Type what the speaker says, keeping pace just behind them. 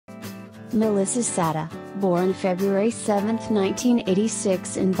Melissa Satta, born February 7,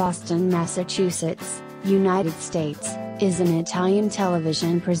 1986 in Boston, Massachusetts, United States, is an Italian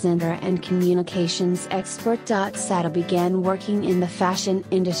television presenter and communications expert. Satta began working in the fashion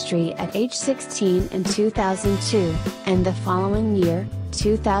industry at age 16 in 2002, and the following year,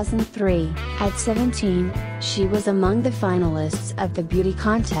 2003, at 17, she was among the finalists of the beauty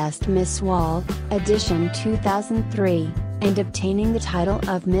contest Miss World, edition 2003, and obtaining the title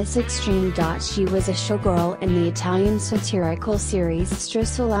of Miss Extreme. She was a showgirl in the Italian satirical series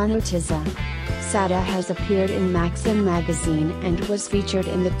Striscia. Notizia. Satta has appeared in Maxim magazine and was featured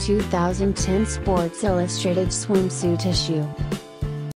in the 2010 Sports Illustrated swimsuit issue.